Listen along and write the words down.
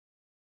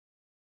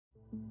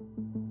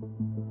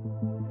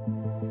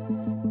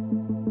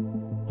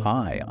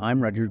Hi,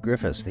 I'm Rudyard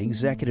Griffiths, the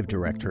Executive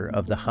Director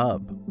of The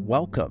Hub.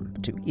 Welcome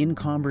to In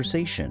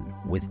Conversation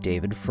with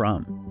David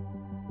Frum.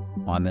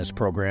 On this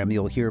program,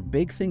 you'll hear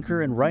big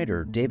thinker and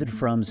writer David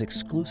Frum's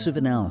exclusive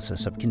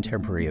analysis of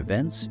contemporary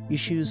events,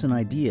 issues, and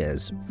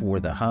ideas for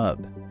The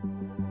Hub.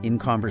 In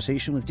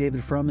Conversation with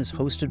David Frum is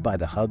hosted by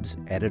The Hub's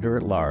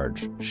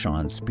editor-at-large,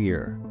 Sean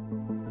Speer.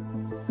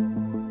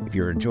 If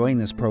you're enjoying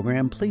this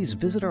program, please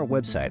visit our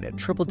website at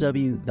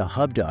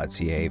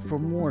www.thehub.ca for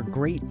more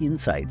great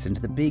insights into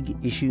the big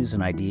issues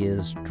and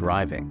ideas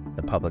driving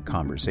the public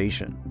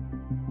conversation.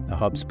 The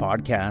Hub's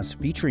podcasts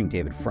featuring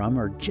David Frum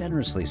are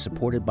generously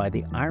supported by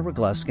the Ira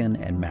Gluskin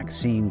and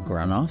Maxine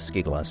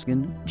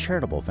Granofsky-Gluskin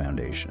Charitable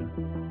Foundation.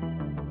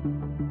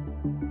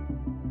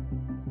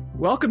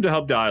 Welcome to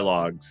Hub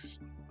Dialogues.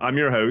 I'm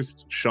your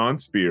host, Sean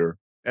Speer,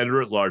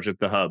 editor-at-large at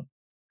The Hub.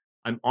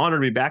 I'm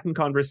honored to be back in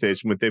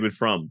conversation with David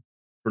Frum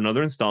for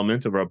another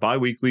installment of our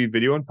bi-weekly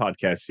video and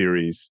podcast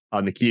series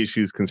on the key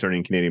issues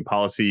concerning Canadian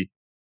policy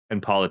and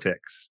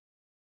politics.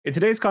 In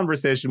today's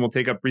conversation, we'll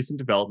take up recent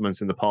developments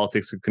in the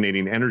politics of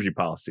Canadian energy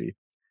policy,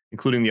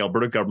 including the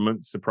Alberta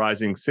government's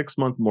surprising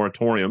 6-month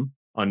moratorium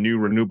on new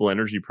renewable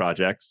energy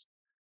projects,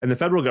 and the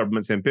federal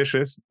government's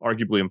ambitious,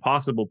 arguably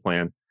impossible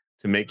plan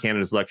to make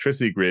Canada's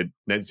electricity grid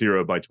net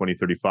zero by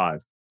 2035.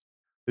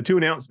 The two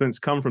announcements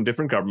come from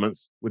different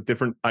governments with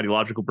different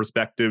ideological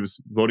perspectives,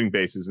 voting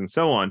bases, and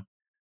so on,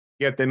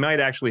 yet they might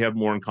actually have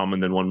more in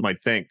common than one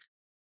might think.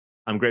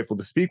 I'm grateful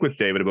to speak with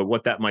David about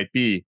what that might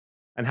be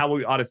and how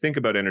we ought to think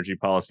about energy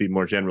policy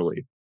more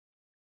generally.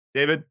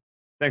 David,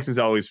 thanks as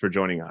always for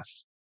joining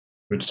us.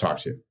 Good to talk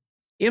to you.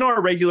 In our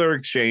regular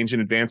exchange in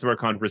advance of our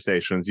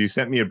conversations, you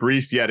sent me a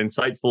brief yet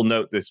insightful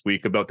note this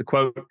week about the,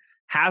 quote,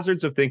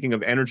 hazards of thinking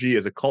of energy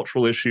as a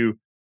cultural issue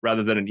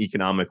rather than an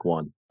economic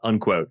one,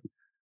 unquote.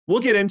 We'll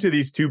get into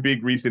these two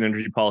big recent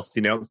energy policy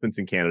announcements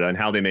in Canada and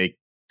how they may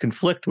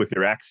conflict with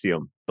your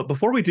axiom. But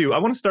before we do, I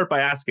want to start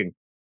by asking,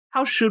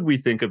 how should we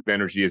think of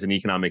energy as an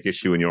economic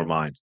issue in your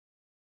mind?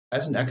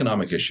 As an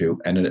economic issue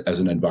and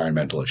as an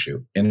environmental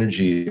issue,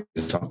 energy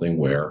is something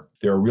where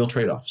there are real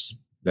trade-offs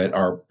that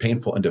are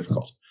painful and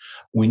difficult.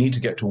 We need to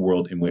get to a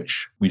world in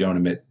which we don't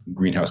emit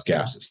greenhouse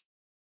gases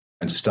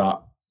and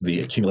stop the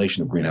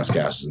accumulation of greenhouse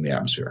gases in the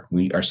atmosphere.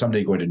 We are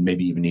someday going to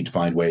maybe even need to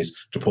find ways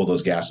to pull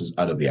those gases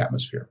out of the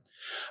atmosphere.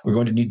 We're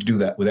going to need to do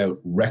that without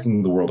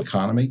wrecking the world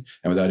economy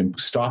and without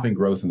stopping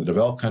growth in the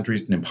developed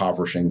countries and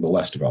impoverishing the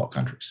less developed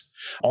countries.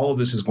 All of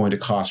this is going to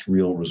cost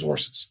real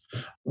resources.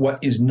 What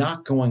is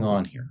not going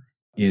on here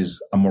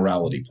is a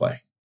morality play.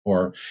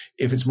 Or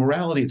if it's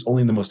morality, it's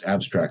only in the most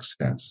abstract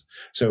sense.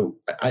 So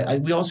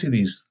we all see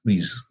these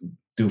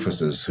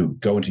doofuses who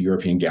go into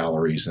European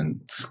galleries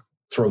and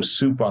throw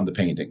soup on the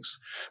paintings,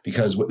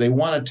 because what they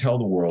want to tell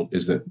the world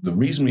is that the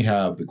reason we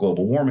have the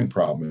global warming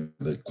problem,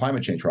 the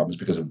climate change problem, is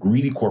because of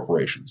greedy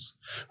corporations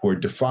who are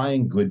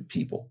defying good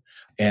people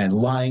and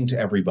lying to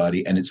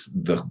everybody, and it's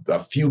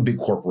a few big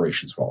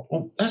corporations' fault.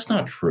 Well, that's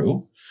not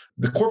true.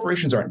 The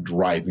corporations aren't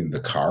driving the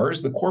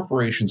cars. The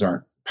corporations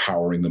aren't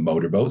powering the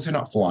motorboats. They're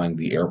not flying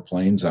the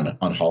airplanes on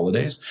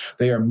holidays.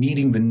 They are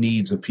meeting the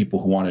needs of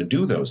people who want to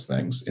do those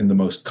things in the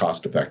most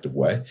cost-effective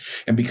way.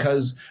 And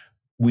because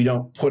we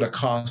don't put a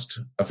cost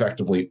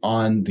effectively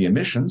on the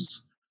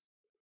emissions,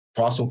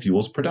 fossil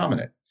fuels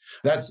predominate.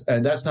 That's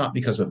not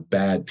because of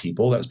bad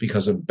people. That's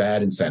because of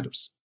bad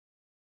incentives.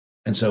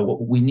 And so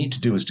what we need to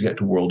do is to get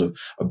to a world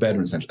of better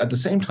incentives. At the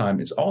same time,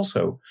 it's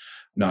also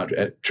not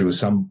true.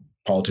 Some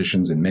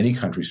politicians in many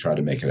countries try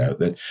to make it out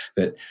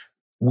that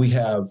we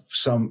have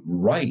some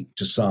right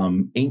to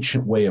some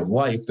ancient way of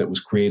life that was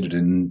created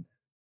in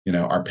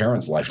our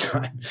parents'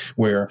 lifetime,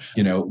 where,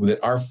 that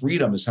our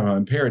freedom is somehow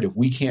impaired if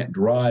we can't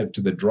drive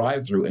to the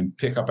drive-through and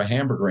pick up a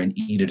hamburger and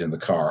eat it in the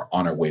car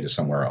on our way to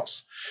somewhere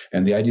else.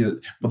 And the idea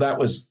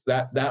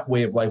that, that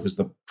way of life was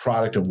the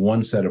product of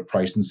one set of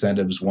price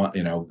incentives,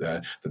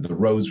 that the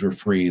roads were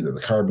free, that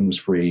the carbon was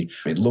free,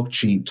 it looked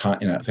cheap,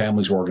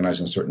 families were organized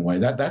in a certain way.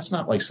 That's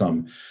not like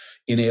some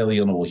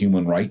inalienable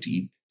human right to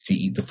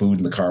eat the food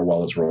in the car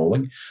while it's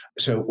rolling.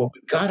 So what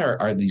we've got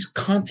are these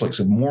conflicts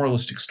of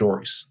moralistic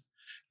stories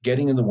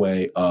getting in the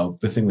way of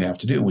the thing we have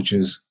to do, which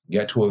is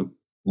get to a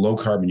low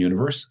carbon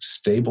universe,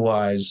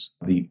 stabilize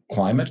the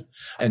climate,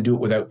 and do it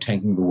without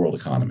tanking the world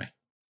economy.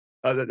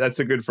 That's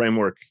a good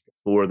framework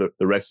for the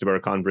rest of our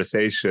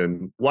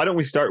conversation. Why don't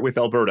we start with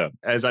Alberta?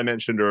 As I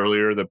mentioned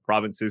earlier, the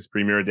province's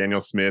Premier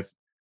Daniel Smith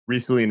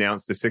recently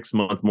announced a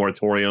 6-month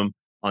moratorium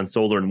on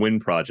solar and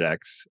wind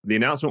projects. The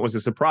announcement was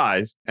a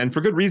surprise, and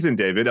for good reason,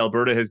 David.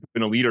 Alberta has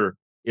been a leader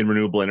in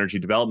renewable energy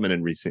development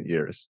in recent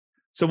years.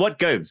 So what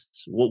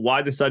gives?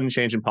 Why the sudden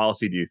change in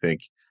policy, do you think?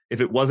 If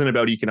it wasn't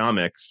about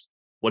economics,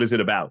 what is it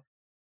about?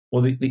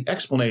 Well, the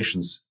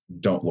explanations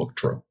don't look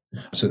true.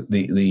 So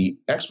the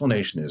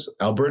explanation is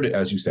Alberta,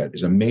 as you said,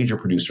 is a major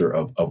producer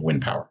of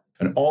wind power.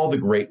 And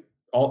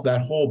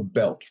that whole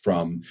belt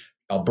from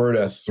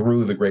Alberta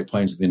through the Great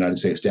Plains of the United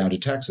States down to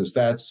Texas,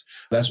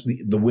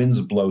 the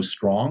winds blow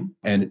strong,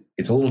 and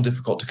it's a little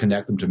difficult to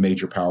connect them to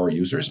major power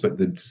users. But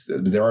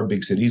there are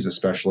big cities,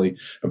 especially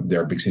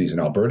there are big cities in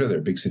Alberta, there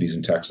are big cities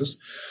in Texas.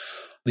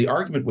 The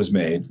argument was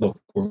made,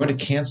 look, we're going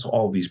to cancel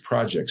all these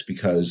projects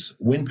because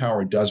wind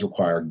power does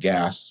require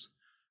gas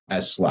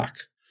as slack.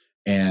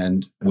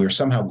 And we're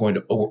somehow going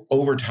to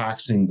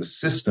overtaxing the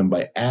system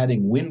by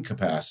adding wind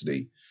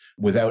capacity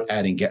without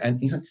adding gas. And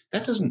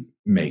that doesn't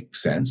make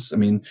sense. I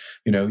mean,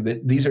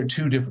 these are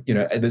two different,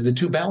 the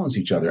two balance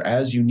each other.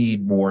 As you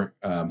need more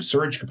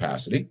surge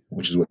capacity,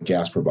 which is what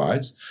gas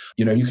provides,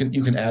 you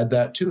can add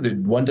that too. That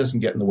one doesn't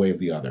get in the way of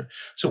the other.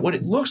 So what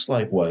it looks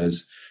like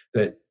was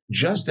that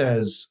just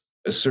as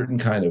a certain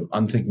kind of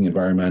unthinking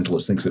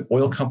environmentalist thinks that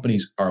oil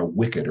companies are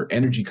wicked or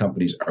energy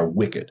companies are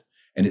wicked,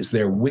 and it's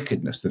their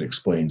wickedness that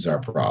explains our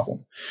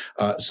problem.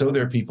 So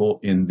there are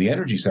people in the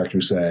energy sector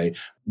who say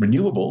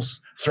renewables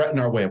threaten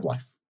our way of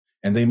life,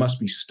 and they must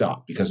be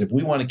stopped, because if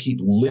we want to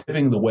keep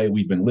living the way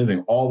we've been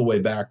living all the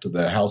way back to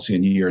the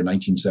halcyon year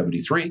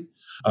 1973,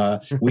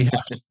 we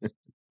have to,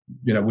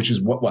 which is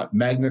what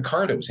Magna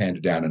Carta was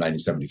handed down in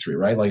 1973,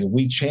 right? Like, if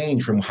we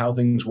change from how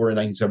things were in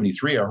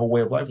 1973, our whole way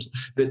of life is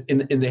that,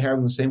 and they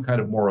have the same kind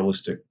of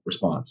moralistic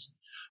response.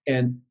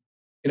 And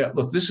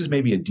look, this is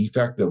maybe a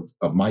defect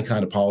of my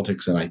kind of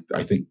politics, and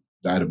I think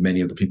that of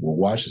many of the people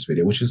who watch this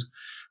video, which is,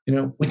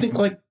 we think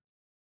like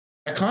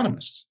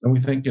economists, and we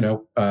think, you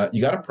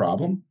got a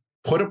problem,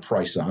 put a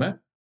price on it,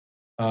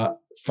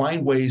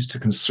 find ways to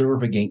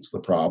conserve against the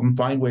problem,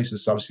 find ways to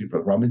substitute for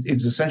the problem.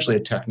 It's essentially a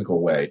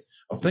technical way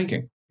of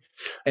thinking.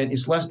 And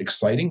it's less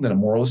exciting than a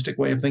moralistic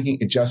way of thinking.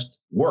 It just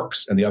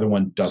works, and the other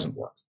one doesn't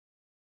work.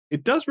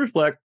 It does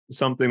reflect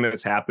something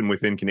that's happened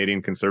within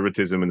Canadian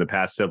conservatism in the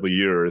past several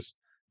years.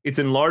 It's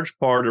in large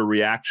part a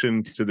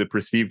reaction to the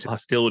perceived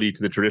hostility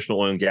to the traditional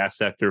oil and gas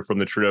sector from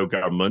the Trudeau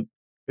government.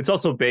 It's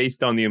also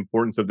based on the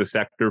importance of the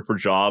sector for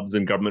jobs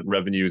and government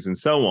revenues and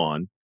so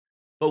on.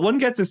 But one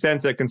gets a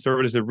sense that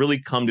conservatives have really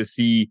come to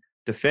see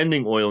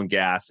defending oil and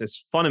gas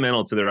as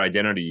fundamental to their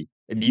identity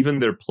and even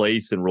their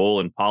place and role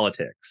in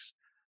politics.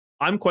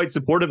 I'm quite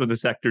supportive of the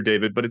sector,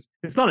 David, but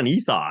it's not an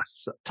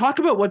ethos. Talk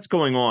about what's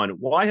going on.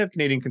 Why have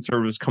Canadian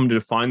conservatives come to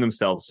define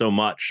themselves so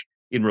much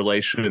in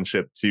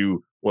relationship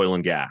to oil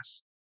and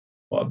gas?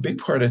 Well, a big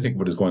part, I think, of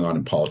what is going on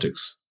in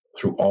politics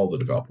through all the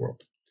developed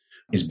world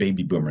is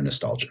baby boomer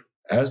nostalgia.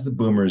 As the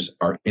boomers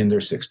are in their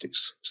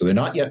 60s, so they're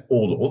not yet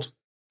old,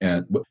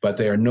 but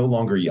they are no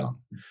longer young,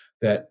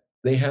 that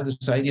they have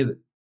this idea that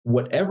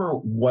whatever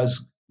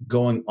was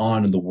going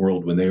on in the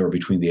world when they were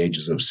between the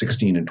ages of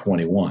 16 and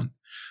 21,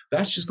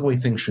 that's just the way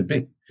things should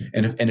be.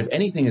 And if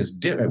anything is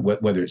different,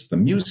 whether it's the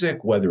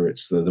music, whether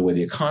it's the way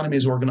the economy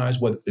is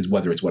organized,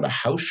 whether it's what a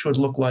house should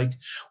look like,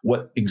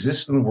 what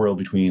exists in the world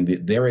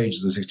between their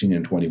ages of 16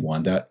 and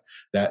 21,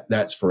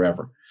 that's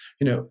forever.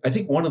 I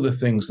think one of the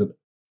things that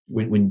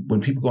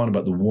when people go on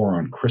about the war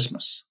on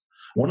Christmas,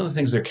 one of the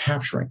things they're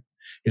capturing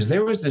is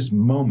there was this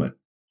moment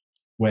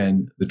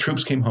when the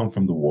troops came home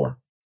from the war,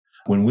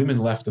 when women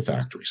left the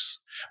factories,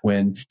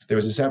 when there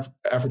was this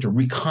effort to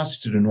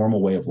reconstitute a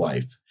normal way of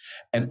life,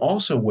 and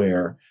also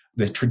where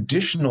the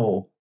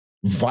traditional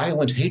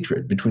violent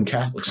hatred between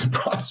Catholics and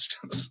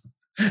Protestants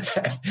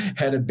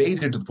had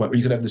abated to the point where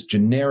you could have this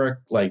generic,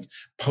 like,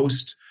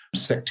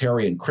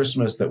 post-sectarian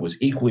Christmas that was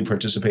equally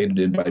participated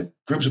in by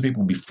groups of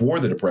people before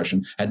the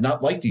Depression, had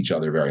not liked each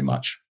other very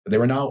much. They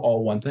were now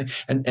all one thing.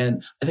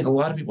 And I think a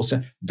lot of people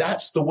say,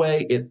 that's the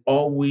way it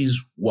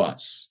always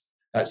was.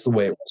 That's the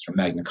way it was from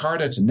Magna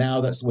Carta to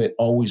now. That's the way it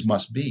always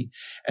must be.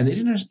 And they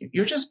didn't.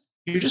 You're just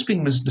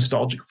being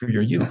nostalgic for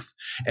your youth,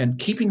 and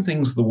keeping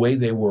things the way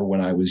they were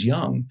when I was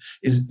young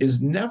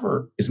is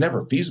never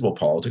feasible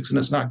politics, and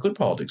it's not good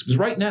politics. Because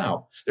right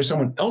now there's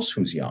someone else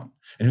who's young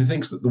and who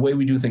thinks that the way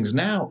we do things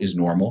now is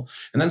normal,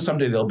 and then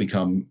someday they'll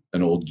become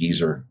an old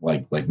geezer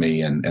like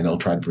me, and they'll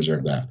try to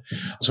preserve that.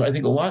 So I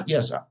think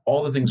yes,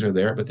 all the things are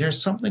there, but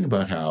there's something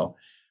about how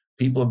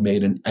people have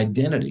made an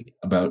identity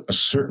about a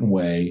certain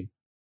way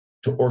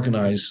to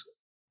organize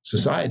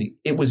society.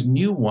 It was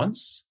new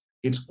once.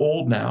 It's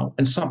old now,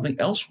 and something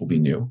else will be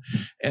new.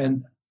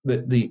 And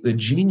the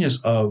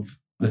genius of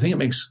the thing that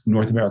makes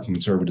North American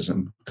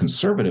conservatism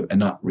conservative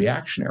and not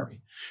reactionary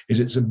is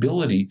its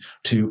ability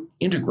to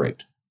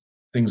integrate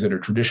things that are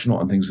traditional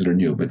and things that are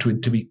new, but to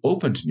be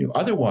open to new.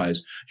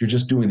 Otherwise, you're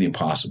just doing the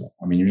impossible.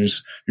 I mean, you're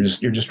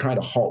just trying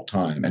to halt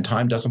time, and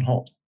time doesn't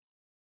halt.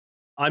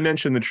 I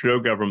mentioned the Trudeau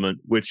government,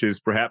 which is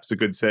perhaps a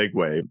good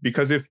segue,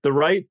 because if the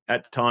right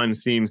at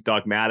times seems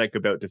dogmatic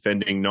about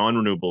defending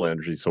non-renewable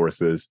energy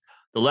sources,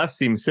 the left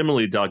seems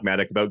similarly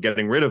dogmatic about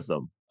getting rid of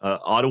them.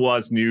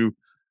 Ottawa's new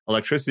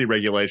electricity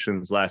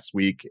regulations last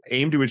week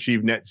aim to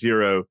achieve net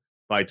zero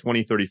by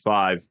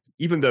 2035,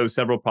 even though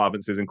several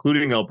provinces,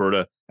 including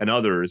Alberta and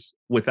others,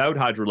 without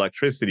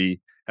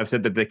hydroelectricity, have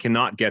said that they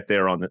cannot get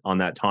there on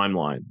that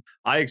timeline.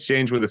 I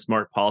exchanged with a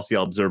smart policy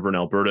observer in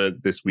Alberta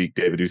this week,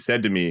 David, who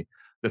said to me,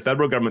 the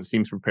federal government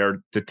seems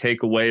prepared to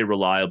take away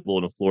reliable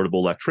and affordable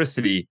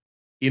electricity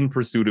in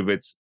pursuit of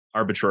its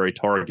arbitrary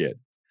target.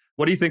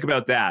 What do you think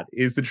about that?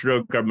 Is the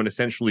Trudeau government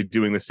essentially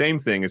doing the same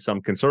thing as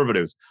some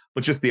conservatives,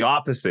 but just the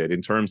opposite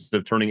in terms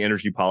of turning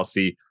energy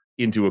policy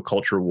into a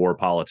culture war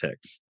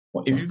politics?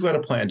 Well, if you've got a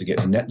plan to get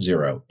to net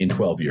zero in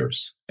 12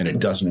 years and it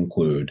doesn't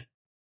include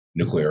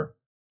nuclear,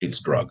 it's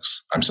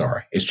drugs. I'm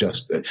sorry. It's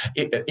just,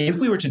 if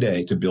we were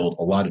today to build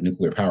a lot of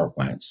nuclear power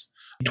plants,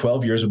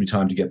 12 years would be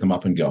time to get them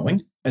up and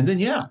going. And then,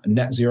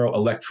 net zero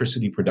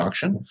electricity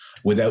production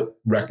without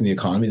wrecking the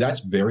economy, that's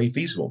very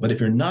feasible. But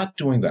if you're not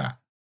doing that,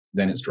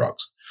 then it's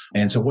drugs.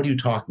 And so what are you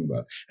talking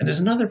about? And there's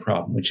another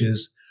problem, which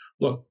is,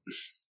 look,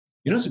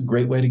 it's a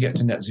great way to get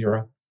to net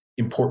zero?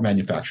 Import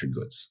manufactured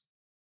goods.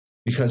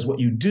 Because what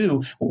you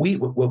do,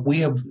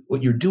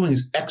 what you're doing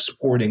is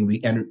exporting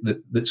the energy.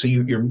 So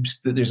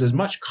there's as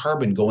much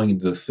carbon going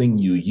into the thing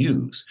you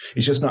use.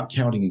 It's just not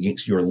counting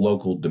against your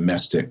local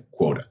domestic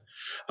quota.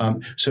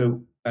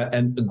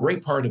 And a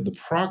great part of the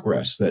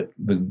progress that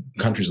the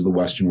countries of the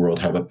Western world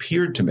have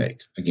appeared to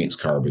make against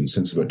carbon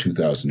since about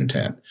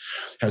 2010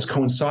 has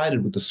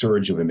coincided with the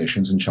surge of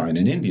emissions in China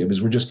and India,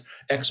 because we're just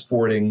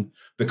exporting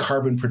the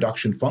carbon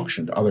production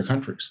function to other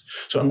countries.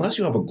 So unless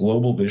you have a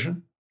global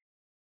vision,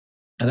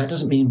 and that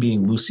doesn't mean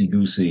being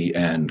loosey-goosey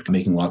and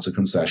making lots of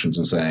concessions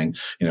and saying,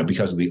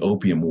 because of the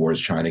opium wars,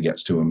 China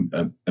gets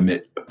to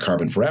emit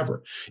carbon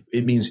forever.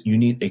 It means you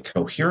need a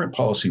coherent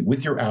policy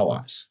with your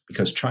allies,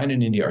 because China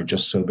and India are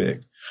just so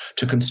big,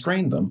 to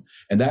constrain them.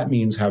 And that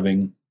means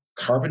having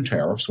carbon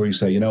tariffs where you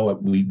say,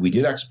 we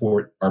did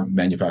export our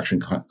manufacturing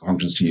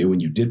functions to you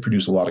and you did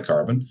produce a lot of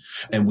carbon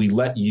and we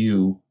let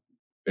you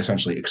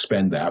essentially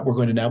expend that. We're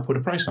going to now put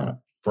a price on it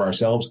for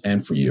ourselves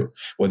and for you,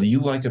 whether you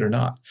like it or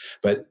not.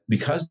 But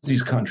because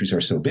these countries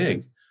are so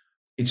big,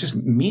 it's just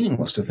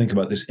meaningless to think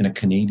about this in a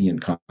Canadian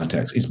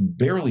context. It's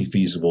barely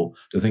feasible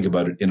to think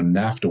about it in a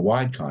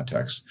NAFTA-wide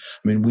context.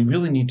 I mean, we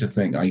really need to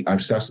think,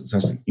 I've stressed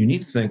this, you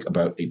need to think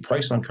about a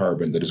price on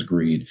carbon that is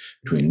agreed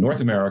between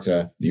North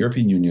America, the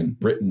European Union,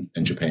 Britain,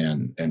 and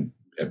Japan, and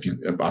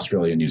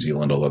Australia, New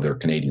Zealand, although they're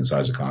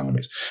Canadian-sized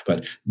economies.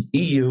 But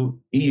EU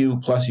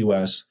plus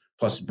US,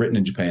 plus Britain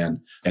and Japan,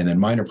 and then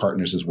minor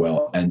partners as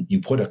well. And you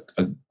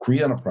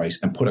agree on a price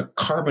and put a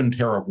carbon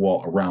tariff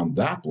wall around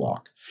that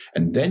block.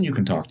 And then you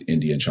can talk to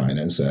India and China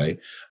and say,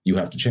 you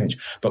have to change.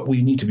 But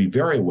we need to be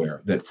very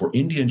aware that for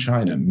India and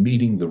China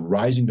meeting the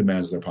rising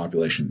demands of their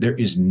population, there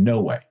is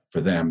no way for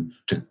them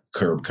to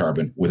curb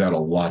carbon without a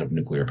lot of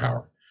nuclear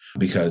power,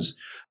 because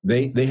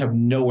they have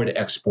nowhere to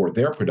export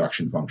their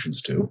production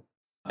functions to.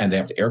 And they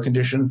have to air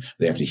condition,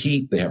 they have to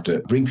heat, they have to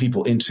bring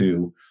people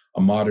into a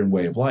modern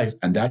way of life.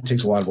 And that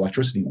takes a lot of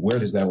electricity. Where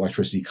does that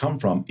electricity come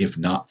from, if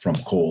not from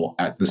coal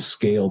at the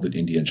scale that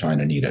India and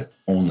China need it?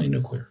 Only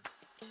nuclear.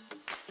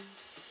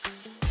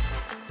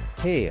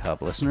 Hey,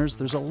 Hub listeners,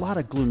 there's a lot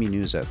of gloomy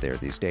news out there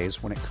these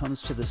days when it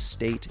comes to the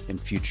state and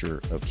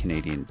future of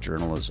Canadian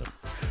journalism.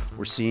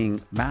 We're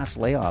seeing mass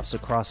layoffs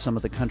across some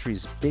of the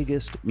country's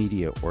biggest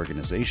media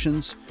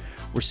organizations.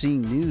 We're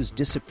seeing news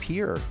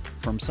disappear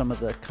from some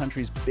of the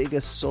country's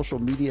biggest social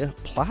media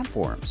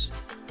platforms.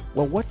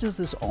 Well, what does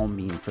this all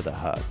mean for the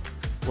Hub?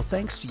 Well,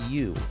 thanks to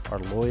you, our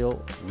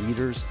loyal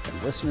readers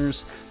and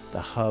listeners, the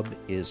Hub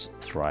is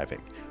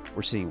thriving.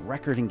 We're seeing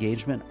record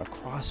engagement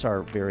across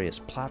our various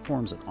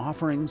platforms and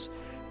offerings,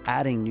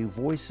 adding new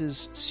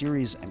voices,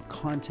 series, and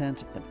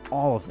content, and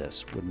all of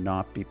this would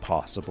not be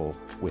possible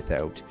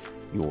without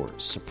your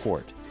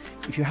support.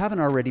 If you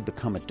haven't already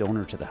become a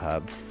donor to the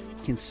Hub,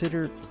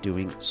 consider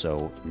doing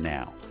so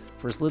now.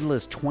 For as little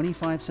as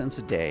 25 cents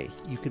a day,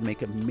 you can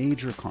make a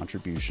major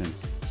contribution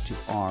to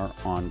our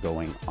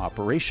ongoing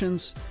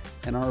operations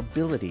and our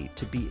ability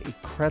to be a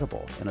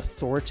credible and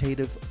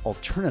authoritative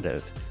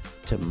alternative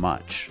to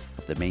much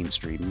of the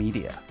mainstream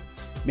media.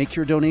 Make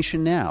your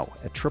donation now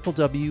at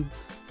www.thehub.ca.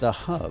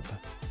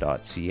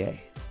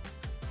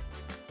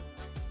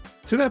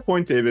 To that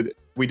point, David,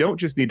 we don't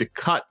just need to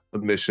cut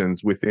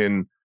emissions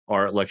within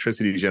our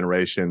electricity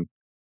generation.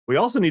 We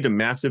also need to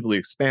massively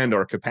expand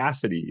our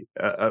capacity.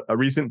 A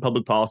recent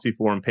Public Policy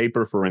Forum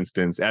paper, for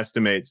instance,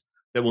 estimates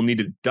that we'll need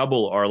to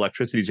double our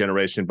electricity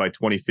generation by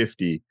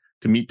 2050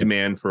 to meet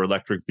demand for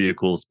electric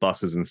vehicles,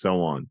 buses, and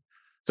so on.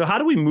 So how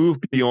do we move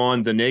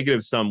beyond the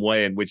negative-sum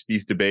way in which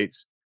these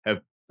debates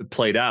have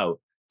played out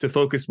to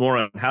focus more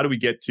on how do we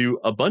get to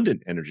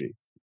abundant energy?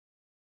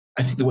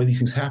 I think the way these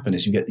things happen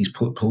is you get these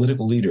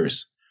political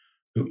leaders.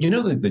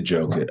 The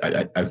joke.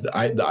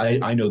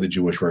 I know the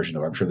Jewish version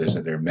of it. I'm sure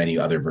there are many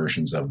other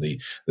versions of the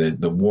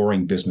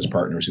warring business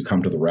partners who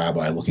come to the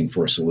rabbi looking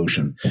for a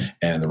solution,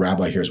 and the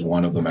rabbi hears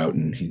one of them out,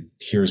 and he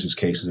hears his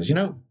case and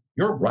says,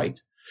 "You're right."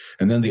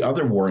 And then the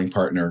other warring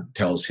partner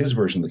tells his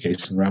version of the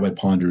case, and the rabbi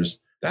ponders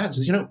that and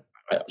says,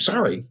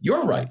 "Sorry,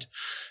 you're right."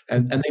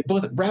 And they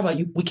both,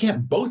 "Rabbi, we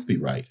can't both be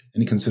right."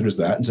 And he considers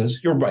that and says,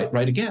 "You're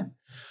right again."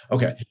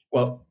 Okay.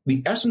 Well,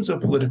 the essence of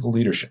political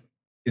leadership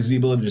is the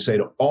ability to say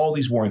to all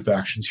these warring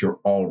factions,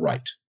 you're all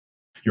right.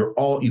 You've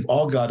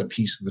all got a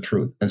piece of the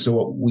truth. And so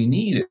what we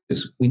need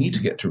is we need to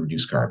get to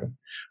reduce carbon.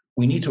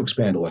 We need to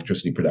expand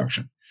electricity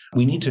production.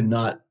 We need to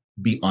not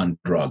be on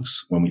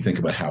drugs when we think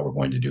about how we're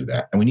going to do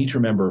that. And we need to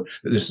remember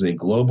that this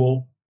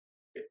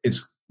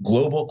is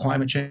global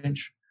climate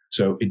change.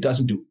 So it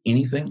doesn't do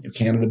anything if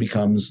Canada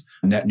becomes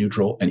net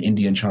neutral and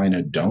India and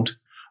China don't.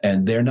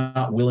 And they're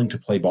not willing to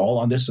play ball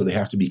on this, so they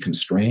have to be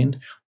constrained.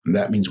 And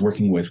that means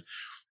working with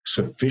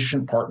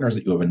sufficient partners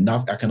that you have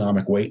enough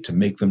economic weight to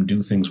make them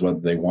do things whether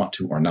they want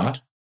to or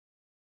not.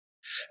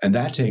 And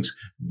that takes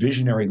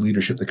visionary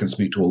leadership that can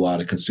speak to a lot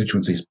of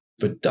constituencies,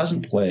 but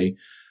doesn't play,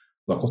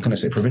 look, what can I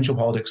say? Provincial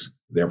politics,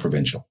 they're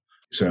provincial.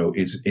 So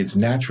it's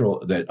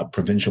natural that a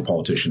provincial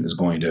politician is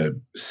going to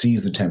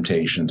seize the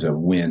temptation to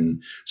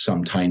win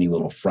some tiny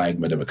little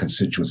fragment of a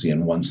constituency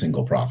in one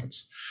single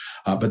province.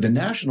 But the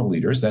national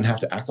leaders then have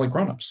to act like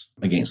grown-ups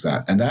against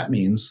that. And that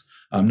means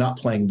not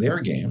playing their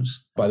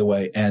games, by the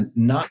way, and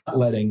not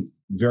letting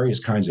various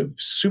kinds of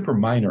super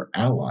minor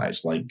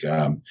allies like,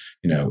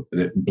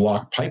 that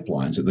block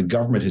pipelines that the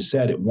government has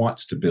said it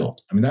wants to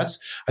build. I mean, that's,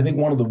 I think,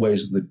 one of the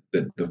ways that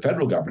the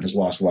federal government has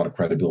lost a lot of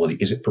credibility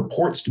is it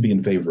purports to be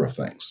in favor of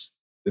things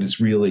that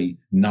it's really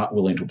not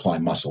willing to apply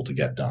muscle to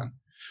get done,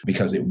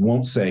 because it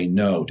won't say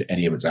no to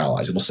any of its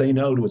allies. It'll say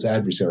no to its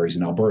adversaries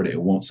in Alberta.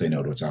 It won't say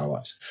no to its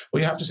allies.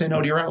 Well, you have to say no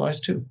to your allies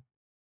too.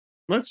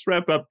 Let's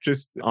wrap up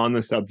just on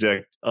the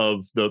subject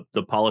of the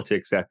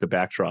politics at the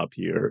backdrop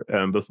here.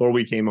 Before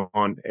we came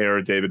on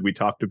air, David, we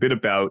talked a bit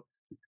about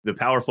the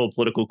powerful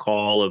political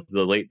call of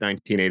the late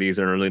 1980s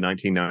and early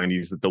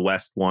 1990s that the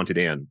West wanted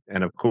in.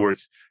 And of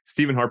course,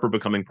 Stephen Harper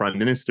becoming prime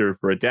minister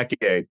for a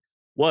decade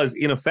was,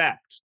 in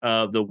effect,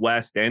 the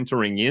West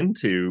entering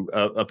into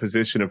a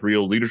position of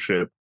real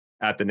leadership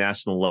at the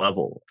national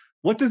level.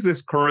 What does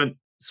this current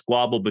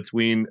squabble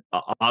between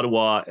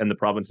Ottawa and the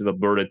province of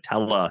Alberta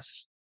tell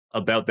us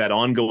about that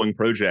ongoing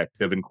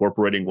project of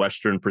incorporating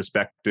Western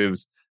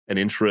perspectives and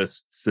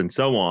interests and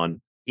so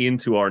on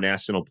into our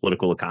national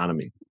political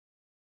economy?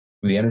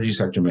 The energy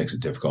sector makes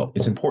it difficult.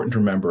 It's important to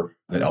remember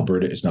that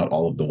Alberta is not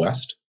all of the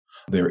West.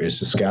 There is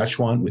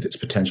Saskatchewan with its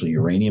potential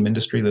uranium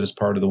industry that is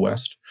part of the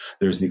West.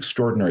 There's the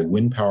extraordinary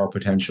wind power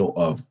potential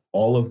of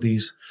all of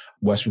these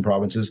Western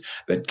provinces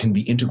that can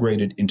be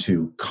integrated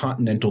into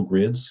continental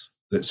grids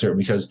that serve,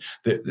 because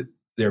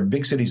there are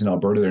big cities in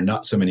Alberta. There are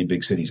not so many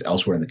big cities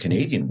elsewhere in the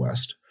Canadian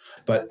West.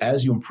 But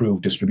as you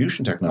improve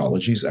distribution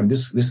technologies, I mean,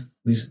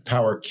 this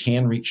power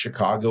can reach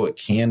Chicago. It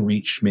can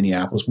reach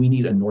Minneapolis. We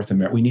need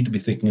we need to be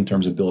thinking in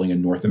terms of building a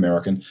North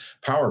American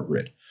power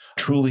grid,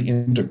 truly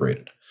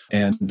integrated,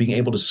 and being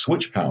able to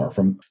switch power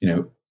from,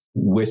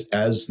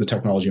 as the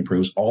technology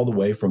improves, all the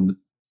way from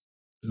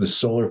the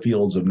solar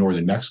fields of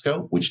northern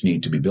Mexico, which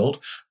need to be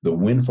built, the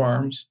wind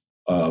farms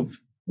of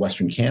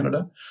Western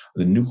Canada,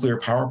 the nuclear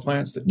power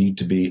plants that need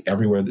to be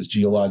everywhere that's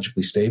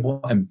geologically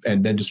stable, and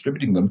then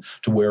distributing them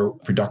to where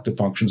productive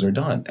functions are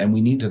done. And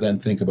we need to then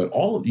think about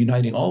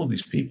uniting all of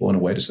these people in a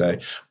way to say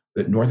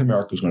that North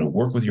America is going to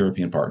work with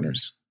European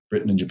partners,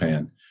 Britain and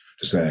Japan,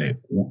 to say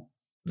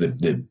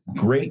the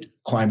great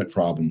climate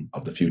problem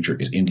of the future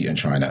is India and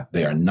China.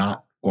 They are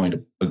not going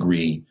to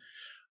agree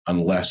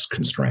unless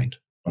constrained,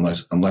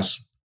 unless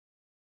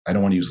I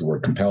don't want to use the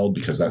word compelled,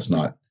 because that's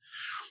not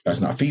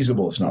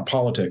feasible. It's not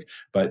politic,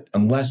 but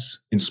unless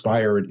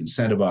inspired,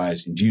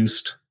 incentivized,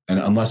 induced, and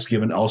unless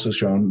given, also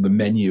shown the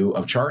menu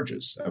of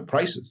charges, of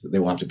prices that they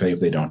will have to pay if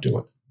they don't do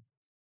it.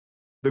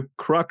 The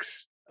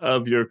crux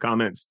of your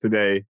comments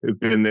today have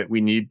been that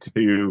we need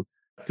to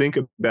think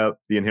about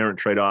the inherent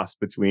trade-offs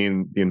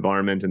between the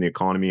environment and the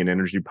economy and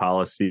energy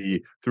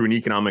policy through an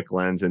economic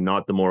lens and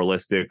not the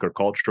moralistic or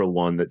cultural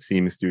one that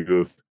seems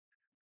to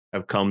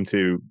have come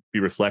to be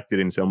reflected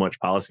in so much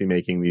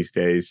policymaking these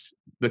days.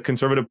 The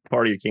Conservative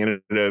Party of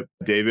Canada,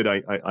 David,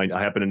 I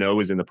happen to know,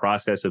 is in the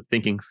process of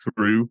thinking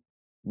through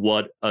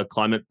what a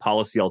climate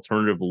policy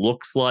alternative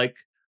looks like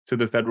to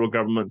the federal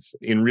government's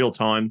in real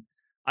time.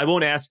 I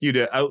won't ask you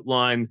to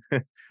outline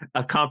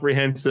a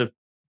comprehensive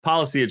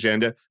policy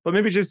agenda, but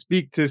maybe just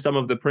speak to some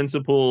of the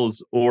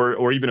principles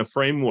or even a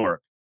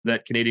framework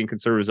that Canadian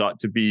Conservatives ought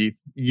to be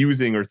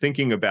using or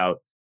thinking about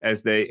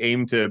as they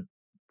aim to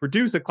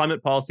produce a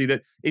climate policy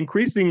that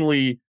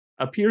increasingly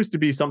appears to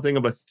be something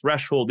of a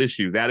threshold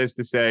issue. That is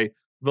to say,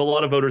 a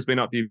lot of voters may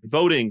not be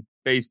voting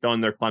based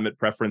on their climate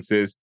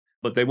preferences,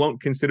 but they won't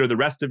consider the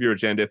rest of your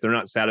agenda if they're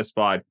not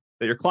satisfied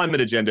that your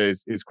climate agenda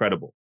is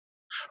credible.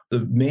 The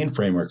main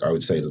framework, I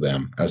would say to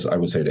them, as I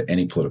would say to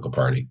any political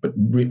party, but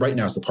right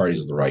now it's the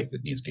parties of the right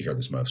that needs to hear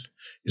this most,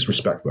 is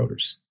respect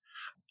voters.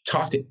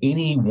 Talk to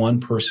any one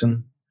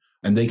person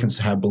and they can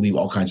believe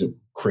all kinds of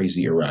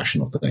crazy,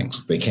 irrational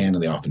things. They can,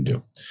 and they often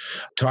do.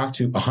 Talk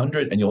to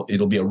 100 and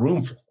it'll be a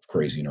room full of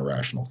crazy and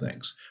irrational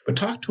things. But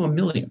talk to 1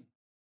 million.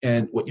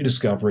 And what you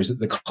discover is that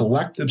the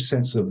collective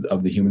sense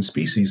of the human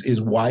species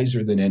is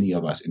wiser than any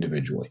of us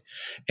individually.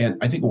 And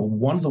I think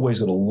one of the ways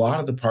that a lot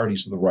of the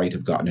parties of the right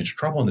have gotten into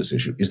trouble on this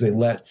issue is they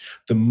let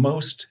the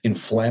most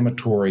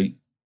inflammatory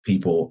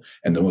people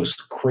and the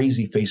most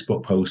crazy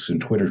Facebook posts and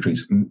Twitter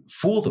tweets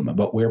fool them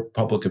about where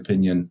public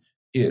opinion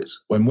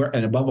is,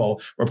 and above all,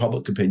 where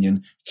public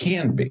opinion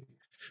can be.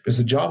 Because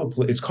the job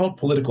of it's called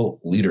political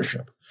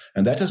leadership.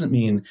 And that doesn't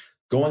mean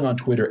going on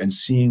Twitter and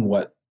seeing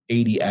what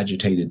 80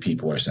 agitated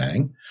people are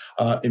saying.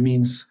 It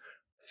means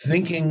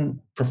thinking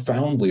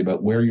profoundly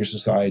about where your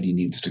society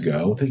needs to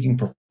go, thinking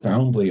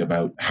profoundly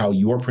about how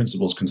your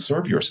principles can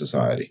serve your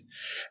society,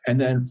 and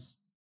then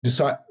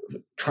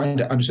trying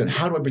to understand,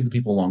 how do I bring the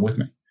people along with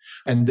me?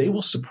 And they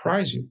will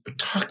surprise you, but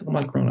talk to them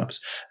like grown-ups.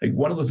 Like,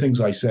 one of the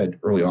things I said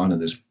early on in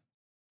this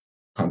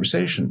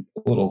conversation,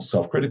 a little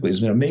self-critically,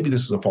 is, maybe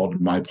this is a fault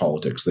in my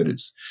politics, that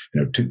it's,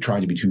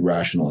 trying to be too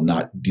rational and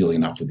not dealing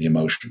enough with the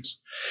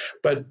emotions.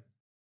 But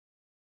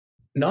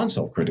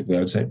non-self-critically, I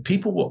would say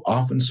people will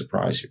often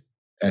surprise you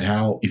at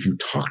how, if you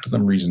talk to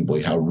them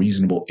reasonably, how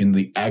reasonable in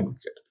the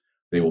aggregate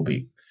they will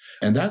be.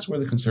 And that's where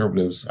the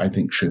conservatives, I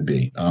think, should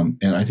be. And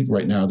I think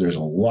right now there's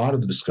a lot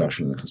of the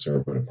discussion in the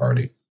Conservative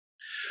Party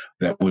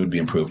that would be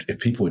improved if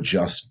people would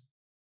just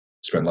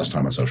spend less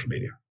time on social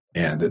media,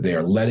 and that they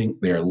are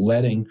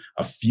letting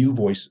a few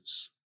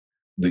voices.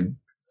 The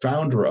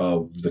founder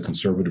of the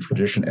conservative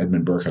tradition,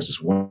 Edmund Burke, has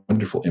this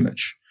wonderful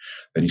image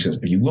that he says,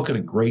 if you look at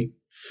a great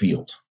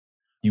field,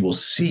 you will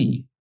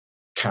see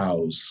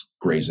cows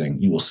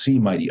grazing, you will see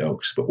mighty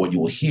oaks, but what you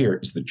will hear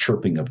is the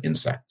chirping of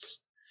insects.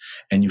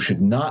 And you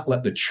should not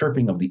let the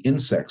chirping of the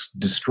insects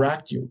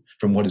distract you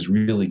from what is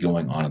really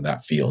going on in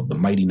that field, the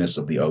mightiness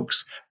of the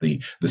oaks,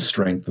 the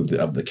strength of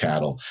the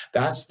cattle.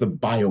 That's the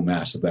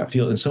biomass of that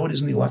field. And so it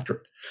is in the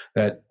electorate,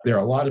 that there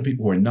are a lot of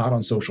people who are not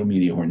on social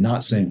media, who are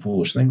not saying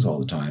foolish things all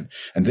the time.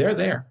 And they're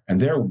there, and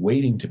they're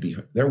waiting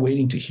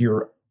to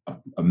hear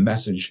a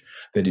message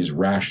that is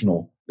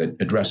rational, that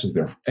addresses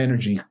their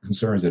energy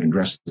concerns, that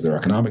addresses their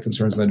economic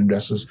concerns, that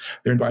addresses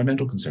their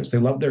environmental concerns. They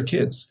love their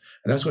kids.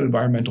 And that's what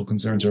environmental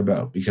concerns are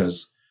about,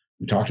 because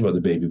we talked about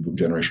the baby boom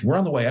generation. We're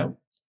on the way out.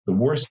 The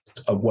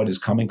worst of what is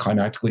coming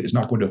climatically is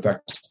not going to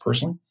affect us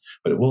personally,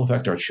 but it will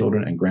affect our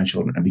children and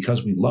grandchildren. And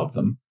because we love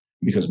them,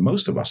 because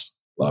most of us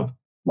love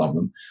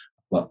them,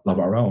 love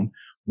our own,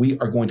 we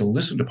are going to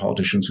listen to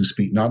politicians who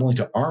speak not only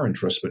to our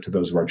interests, but to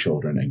those of our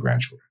children and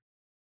grandchildren.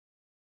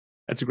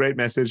 That's a great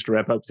message to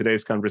wrap up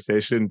today's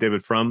conversation.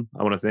 David Frum,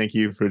 I want to thank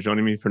you for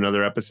joining me for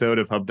another episode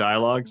of Hub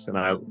Dialogues, and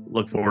I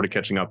look forward to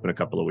catching up in a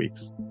couple of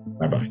weeks.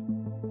 Bye-bye.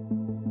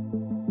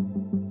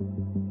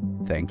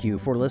 Thank you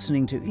for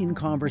listening to In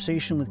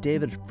Conversation with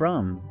David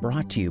Frum,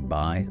 brought to you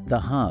by The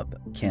Hub,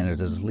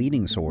 Canada's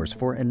leading source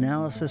for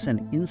analysis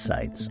and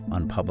insights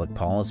on public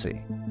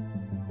policy.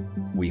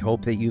 We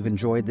hope that you've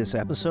enjoyed this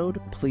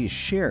episode. Please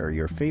share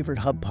your favorite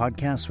Hub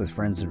podcasts with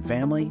friends and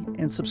family,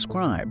 and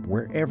subscribe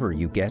wherever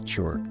you get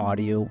your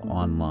audio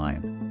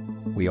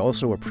online. We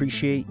also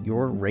appreciate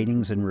your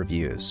ratings and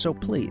reviews, so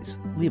please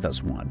leave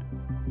us one.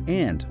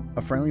 And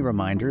a friendly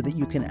reminder that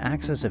you can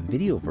access a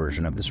video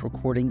version of this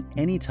recording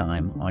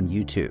anytime on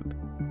YouTube.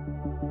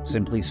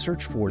 Simply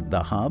search for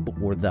The Hub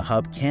or The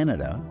Hub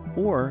Canada,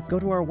 or go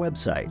to our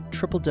website,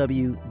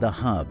 www.thehub.ca.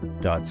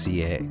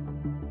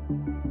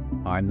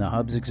 I'm the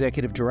Hub's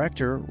Executive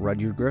Director,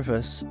 Rudyard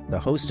Griffiths. The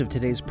host of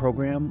today's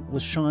program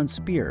was Sean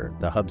Speer,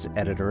 the Hub's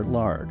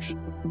Editor-at-Large.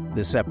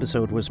 This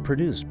episode was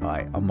produced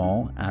by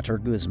Amal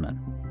Attar-Guzman.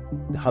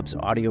 The Hub's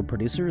audio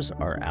producers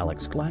are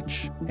Alex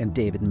Glutch and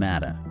David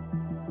Matta.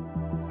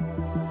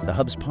 The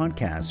Hub's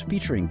podcasts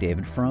featuring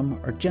David Frum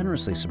are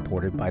generously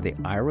supported by the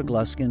Ira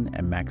Gluskin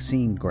and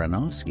Maxine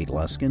Granovsky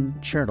Gluskin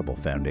Charitable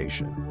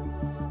Foundation.